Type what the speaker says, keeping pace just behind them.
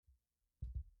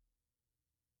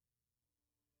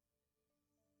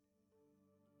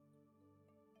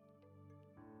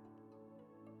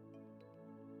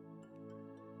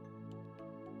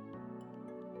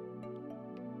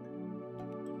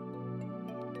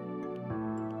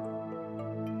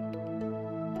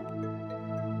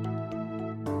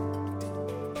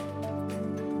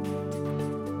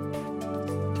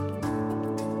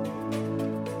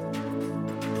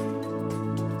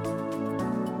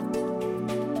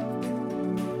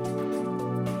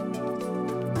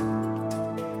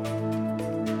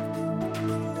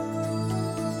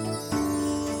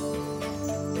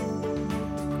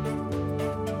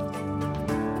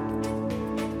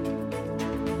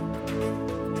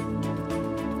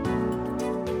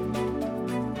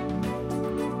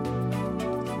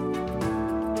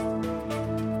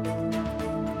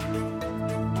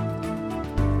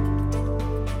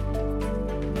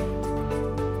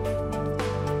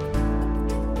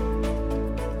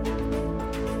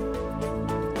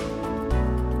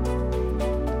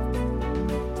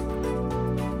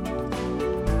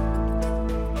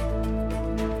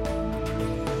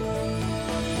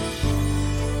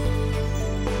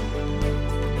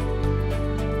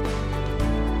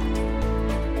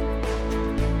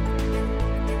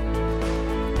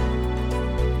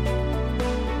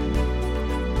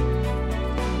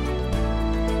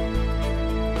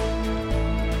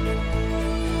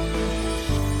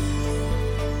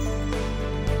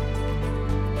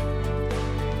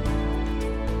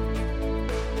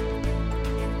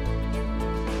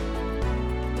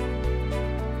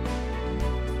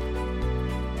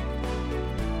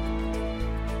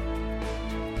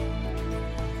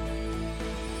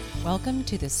Welcome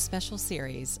to this special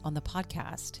series on the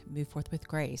podcast, Move Forth with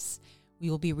Grace. We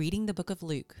will be reading the book of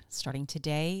Luke starting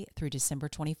today through December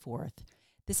 24th.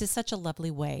 This is such a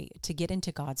lovely way to get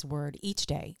into God's Word each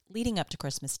day leading up to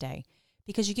Christmas Day,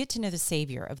 because you get to know the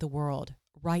Savior of the world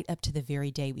right up to the very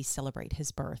day we celebrate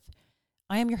His birth.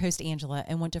 I am your host, Angela,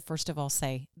 and want to first of all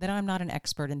say that I'm not an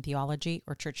expert in theology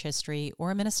or church history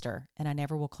or a minister, and I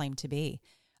never will claim to be.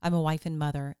 I'm a wife and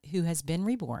mother who has been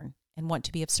reborn and want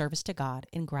to be of service to God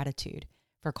in gratitude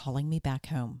for calling me back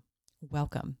home.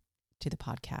 Welcome to the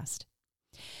podcast.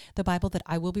 The Bible that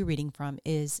I will be reading from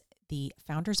is the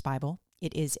Founders Bible.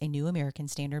 It is a New American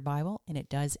Standard Bible, and it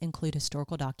does include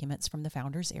historical documents from the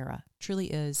Founders era. Truly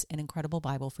is an incredible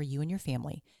Bible for you and your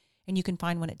family, and you can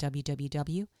find one at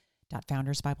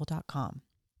www.foundersbible.com.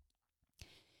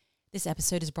 This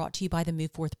episode is brought to you by the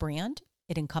Move Forth brand.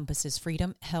 It encompasses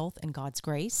freedom, health, and God's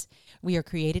grace. We are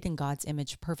created in God's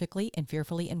image perfectly and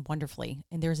fearfully and wonderfully,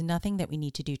 and there is nothing that we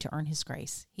need to do to earn His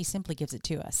grace. He simply gives it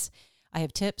to us. I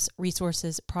have tips,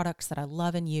 resources, products that I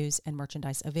love and use, and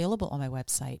merchandise available on my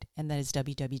website, and that is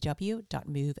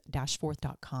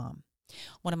www.move-forth.com.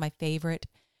 One of my favorite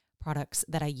products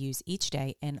that I use each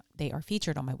day, and they are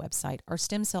featured on my website, are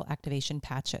stem cell activation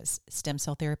patches. Stem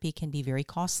cell therapy can be very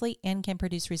costly and can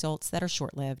produce results that are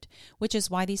short-lived, which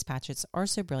is why these patches are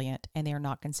so brilliant and they are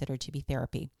not considered to be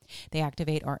therapy. They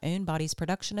activate our own body's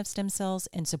production of stem cells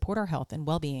and support our health and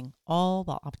well-being, all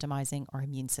while optimizing our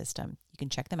immune system. You can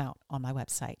check them out on my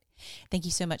website. Thank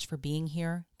you so much for being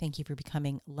here. Thank you for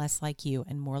becoming less like you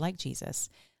and more like Jesus.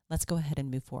 Let's go ahead and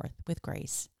move forth with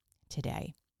grace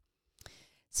today.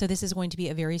 So this is going to be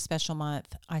a very special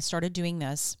month. I started doing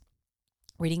this,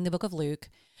 reading the book of Luke,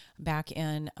 back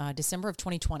in December of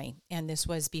 2020. And this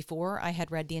was before I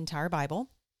had read the entire Bible.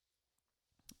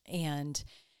 And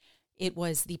it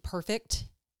was the perfect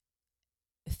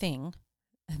thing,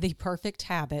 the perfect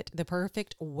habit, the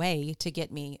perfect way to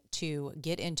get me to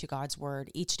get into God's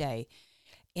Word each day.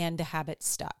 And the habit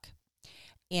stuck.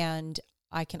 And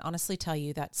I can honestly tell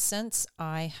you that since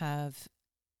I have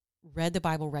read the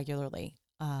Bible regularly,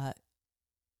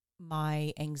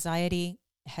 my anxiety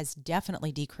has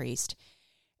definitely decreased,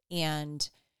 and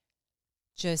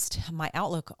just my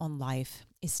outlook on life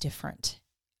is different.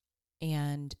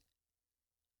 And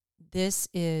this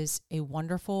is a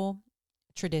wonderful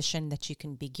tradition that you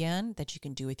can begin, that you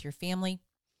can do with your family.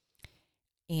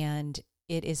 And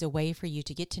it is a way for you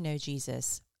to get to know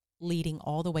Jesus, leading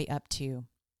all the way up to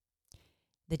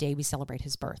the day we celebrate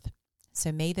His birth.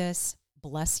 So may this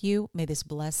bless you. May this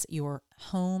bless your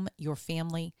home, your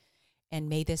family, and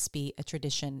may this be a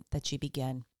tradition that you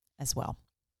begin as well.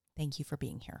 Thank you for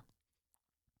being here.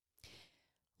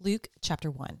 Luke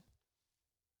chapter 1.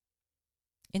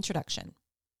 Introduction.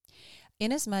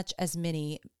 Inasmuch as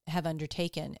many have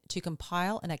undertaken to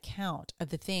compile an account of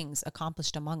the things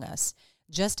accomplished among us,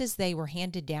 just as they were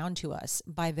handed down to us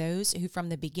by those who from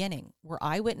the beginning were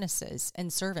eyewitnesses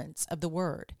and servants of the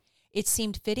word, it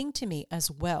seemed fitting to me as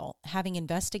well, having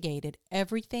investigated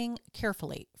everything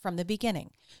carefully from the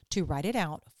beginning, to write it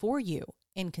out for you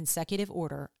in consecutive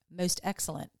order, most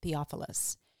excellent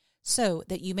Theophilus, so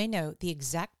that you may know the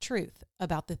exact truth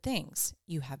about the things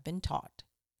you have been taught.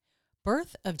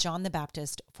 Birth of John the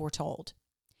Baptist foretold.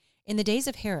 In the days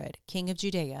of Herod, king of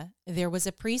Judea, there was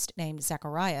a priest named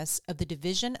Zacharias of the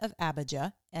division of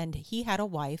Abijah, and he had a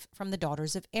wife from the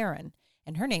daughters of Aaron,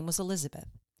 and her name was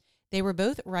Elizabeth. They were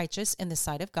both righteous in the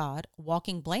sight of God,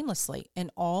 walking blamelessly in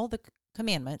all the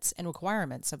commandments and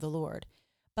requirements of the Lord.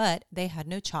 But they had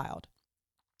no child,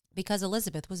 because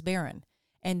Elizabeth was barren,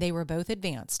 and they were both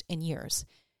advanced in years.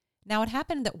 Now it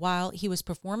happened that while he was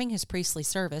performing his priestly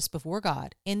service before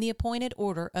God in the appointed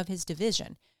order of his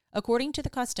division, according to the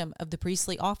custom of the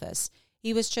priestly office,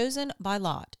 he was chosen by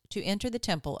lot to enter the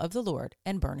temple of the Lord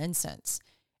and burn incense.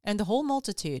 And the whole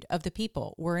multitude of the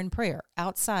people were in prayer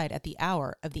outside at the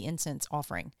hour of the incense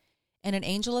offering. And an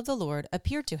angel of the Lord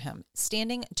appeared to him,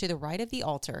 standing to the right of the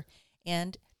altar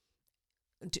of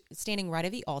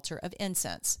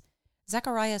incense.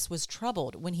 Zacharias was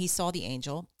troubled when he saw the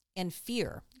angel, and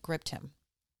fear gripped him.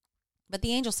 But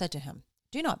the angel said to him,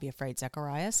 "Do not be afraid,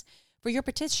 Zacharias, for your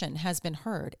petition has been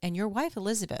heard, and your wife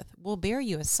Elizabeth will bear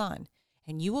you a son,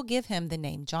 and you will give him the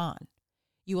name John.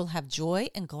 You will have joy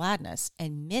and gladness,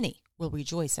 and many will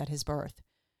rejoice at his birth.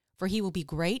 For he will be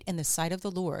great in the sight of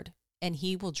the Lord, and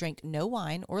he will drink no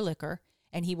wine or liquor,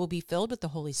 and he will be filled with the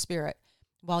Holy Spirit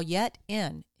while yet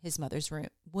in his mother's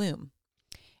womb.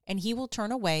 And he will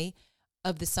turn away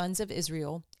of the sons of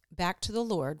Israel back to the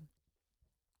Lord,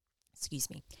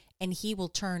 and he will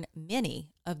turn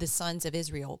many of the sons of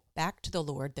Israel back to the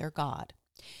Lord their God.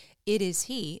 It is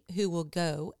he who will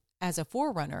go as a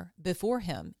forerunner before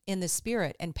him in the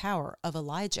spirit and power of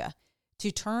Elijah,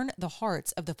 to turn the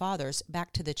hearts of the fathers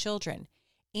back to the children,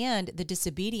 and the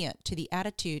disobedient to the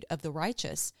attitude of the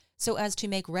righteous, so as to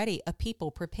make ready a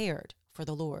people prepared for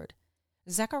the Lord.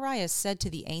 Zacharias said to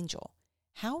the angel,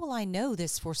 "How will I know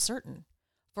this for certain?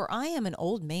 For I am an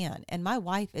old man, and my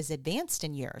wife is advanced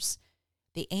in years."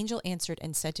 The angel answered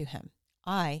and said to him,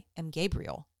 "I am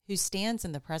Gabriel, who stands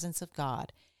in the presence of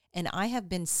God, and I have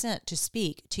been sent to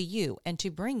speak to you and to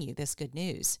bring you this good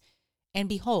news. And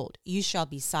behold, you shall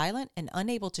be silent and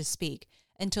unable to speak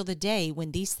until the day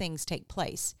when these things take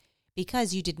place,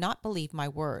 because you did not believe my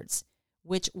words,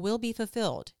 which will be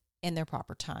fulfilled in their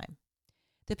proper time."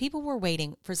 The people were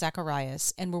waiting for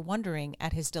Zacharias and were wondering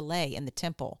at his delay in the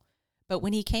temple. But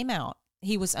when he came out,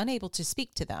 he was unable to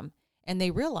speak to them, and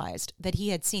they realized that he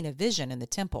had seen a vision in the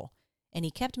temple, and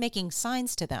he kept making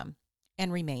signs to them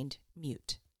and remained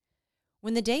mute.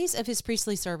 When the days of his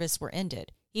priestly service were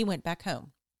ended, he went back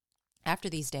home. After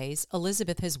these days,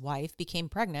 Elizabeth, his wife, became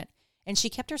pregnant, and she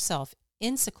kept herself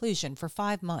in seclusion for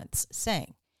 5 months,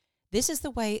 saying, "This is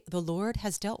the way the Lord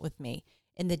has dealt with me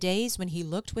in the days when he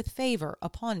looked with favor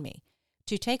upon me,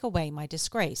 to take away my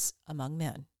disgrace among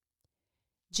men."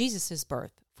 Jesus'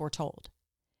 birth foretold.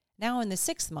 Now in the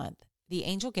 6th month, the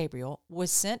angel Gabriel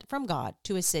was sent from God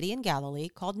to a city in Galilee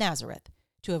called Nazareth,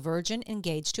 to a virgin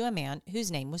engaged to a man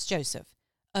whose name was Joseph,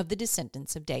 of the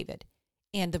descendants of David,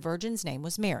 and the virgin's name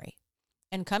was Mary.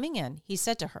 And coming in, he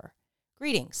said to her,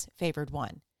 "Greetings, favored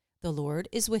one, the Lord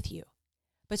is with you."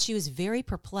 But she was very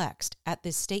perplexed at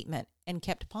this statement and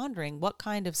kept pondering what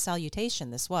kind of salutation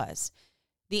this was.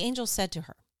 The angel said to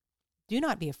her, "Do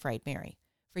not be afraid, Mary,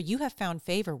 for you have found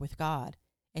favor with God.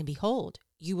 And behold,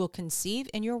 you will conceive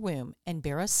in your womb and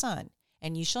bear a son,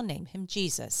 and you shall name him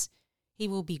Jesus. He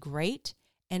will be great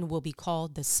and will be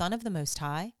called the Son of the Most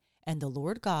High, and the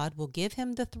Lord God will give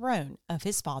him the throne of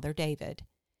his father David.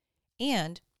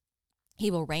 And he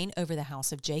will reign over the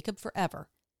house of Jacob forever,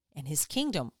 and his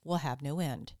kingdom will have no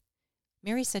end."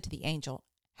 Mary said to the angel,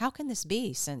 "How can this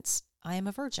be, since I am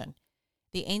a virgin?"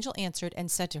 The angel answered and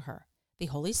said to her, "The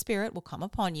Holy Spirit will come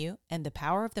upon you, and the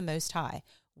power of the Most High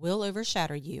will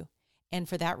overshadow you, and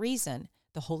for that reason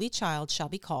the Holy Child shall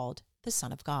be called the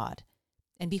Son of God.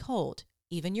 And behold,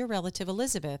 even your relative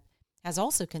Elizabeth has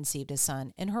also conceived a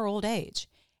son in her old age,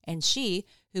 and she,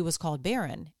 who was called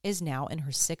barren, is now in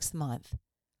her 6th month.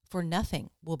 For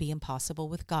nothing will be impossible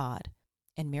with God."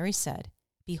 And Mary said,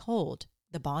 "Behold,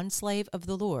 the bondslave of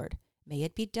the Lord, may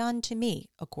it be done to me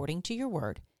according to your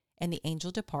word." And the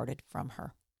angel departed from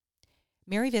her.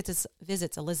 Mary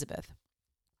visits Elizabeth.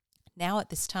 Now at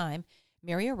this time,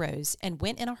 Mary arose and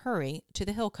went in a hurry to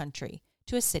the hill country,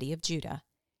 to a city of Judah,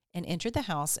 and entered the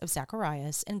house of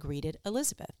Zacharias and greeted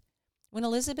Elizabeth. When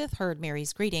Elizabeth heard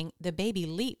Mary's greeting, the baby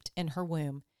leaped in her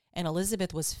womb, and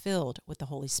Elizabeth was filled with the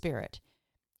Holy Spirit.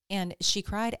 And she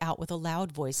cried out with a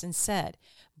loud voice and said,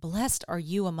 "Blessed are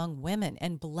you among women,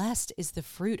 and blessed is the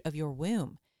fruit of your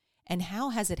womb. And how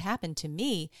has it happened to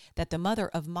me that the mother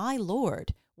of my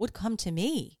Lord would come to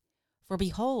me? For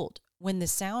behold, when the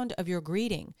sound of your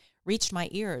greeting reached my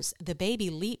ears, the baby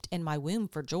leaped in my womb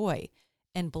for joy.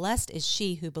 And blessed is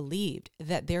she who believed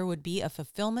that there would be a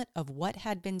fulfillment of what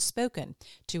had been spoken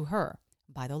to her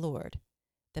by the Lord."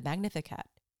 The Magnificat.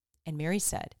 And Mary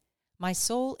said, "My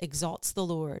soul exalts the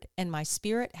Lord, and my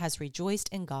spirit has rejoiced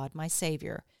in God my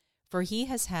Savior, for he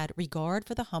has had regard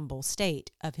for the humble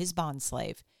state of his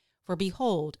bondslave. For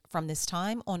behold, from this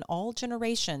time on all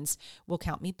generations will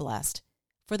count me blessed.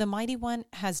 For the Mighty One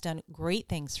has done great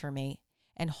things for me,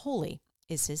 and holy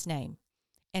is his name.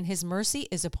 And his mercy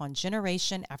is upon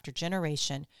generation after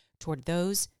generation toward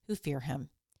those who fear him.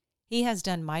 He has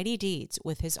done mighty deeds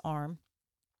with his arm.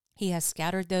 He has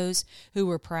scattered those who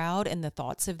were proud in the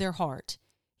thoughts of their heart.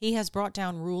 He has brought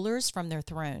down rulers from their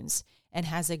thrones, and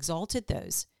has exalted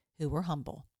those who were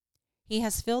humble. He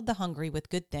has filled the hungry with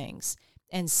good things,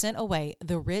 and sent away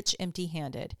the rich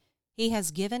empty-handed. He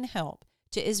has given help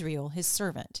to Israel his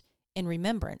servant, in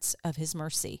remembrance of his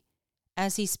mercy,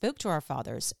 as he spoke to our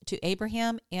fathers, to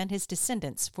Abraham and his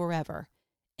descendants forever."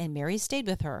 And Mary stayed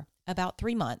with her about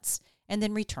 3 months, and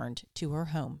then returned to her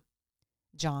home.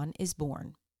 John is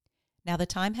born. Now the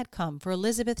time had come for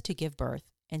Elizabeth to give birth,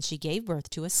 and she gave birth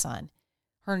to a son.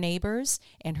 Her neighbors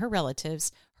and her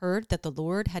relatives heard that the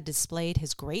Lord had displayed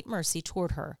his great mercy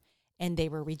toward her, and they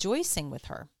were rejoicing with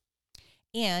her.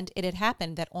 And it had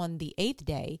happened that on the 8th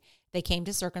day they came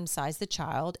to circumcise the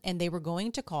child, and they were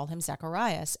going to call him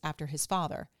Zacharias after his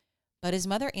father. But his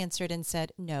mother answered and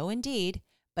said, "No, indeed,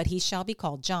 but he shall be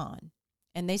called John."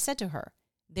 And they said to her,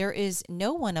 "There is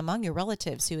no one among your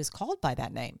relatives who is called by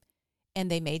that name." And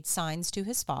they made signs to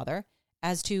his father,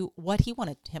 as to what he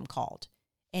wanted him called.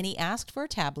 And he asked for a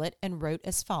tablet and wrote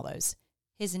as follows,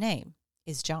 "His name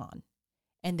is John."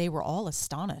 And they were all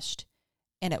astonished.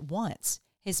 And at once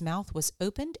his mouth was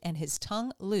opened and his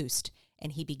tongue loosed,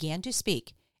 and he began to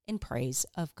speak in praise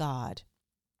of God.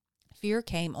 Fear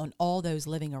came on all those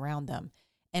living around them,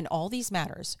 and all these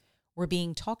matters were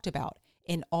being talked about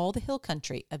in all the hill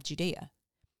country of Judea.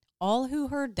 All who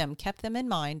heard them kept them in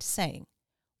mind, saying,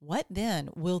 "What then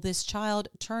will this child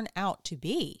turn out to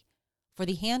be? For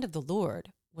the hand of the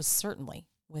Lord was certainly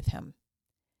with him."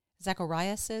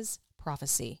 Zacharias'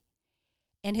 prophecy.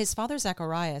 And his father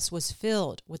Zacharias was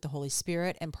filled with the Holy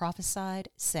Spirit and prophesied,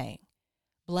 saying,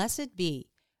 "Blessed be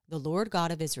the Lord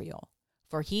God of Israel,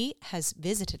 for he has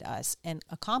visited us and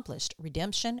accomplished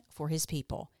redemption for his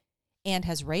people, and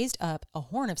has raised up a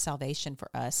horn of salvation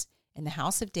for us in the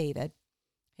house of David,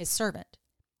 his servant,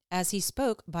 as he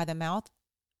spoke by the mouth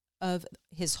of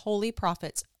his holy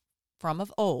prophets from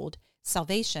of old,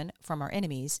 salvation from our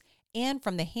enemies and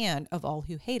from the hand of all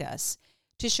who hate us,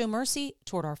 to show mercy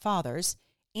toward our fathers,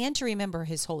 and to remember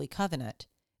his holy covenant,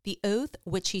 the oath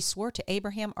which he swore to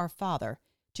Abraham our father,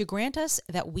 to grant us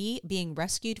that we, being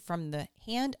rescued from the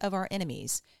hand of our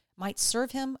enemies, might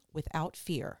serve him without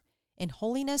fear, in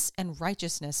holiness and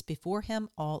righteousness before him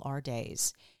all our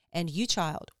days. And you,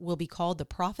 child, will be called the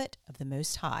prophet of the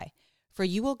Most High, for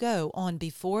you will go on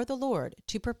before the Lord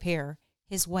to prepare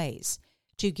his ways,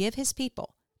 to give his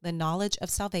people the knowledge of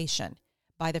salvation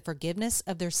by the forgiveness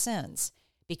of their sins,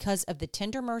 because of the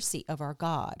tender mercy of our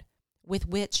God, with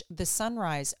which the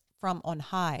sunrise from on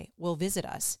high will visit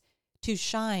us, to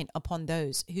shine upon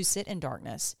those who sit in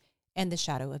darkness and the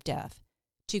shadow of death,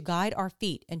 to guide our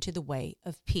feet into the way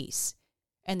of peace."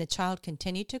 And the child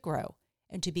continued to grow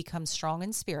and to become strong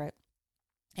in spirit,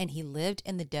 and he lived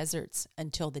in the deserts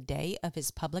until the day of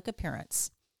his public appearance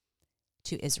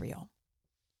to Israel.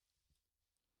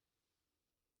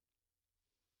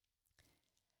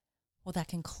 Well, that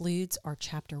concludes our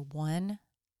chapter 1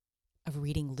 of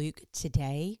reading Luke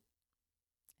today.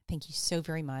 Thank you so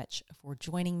very much for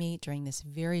joining me during this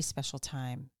very special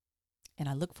time, and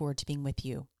I look forward to being with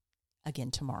you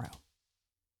again tomorrow.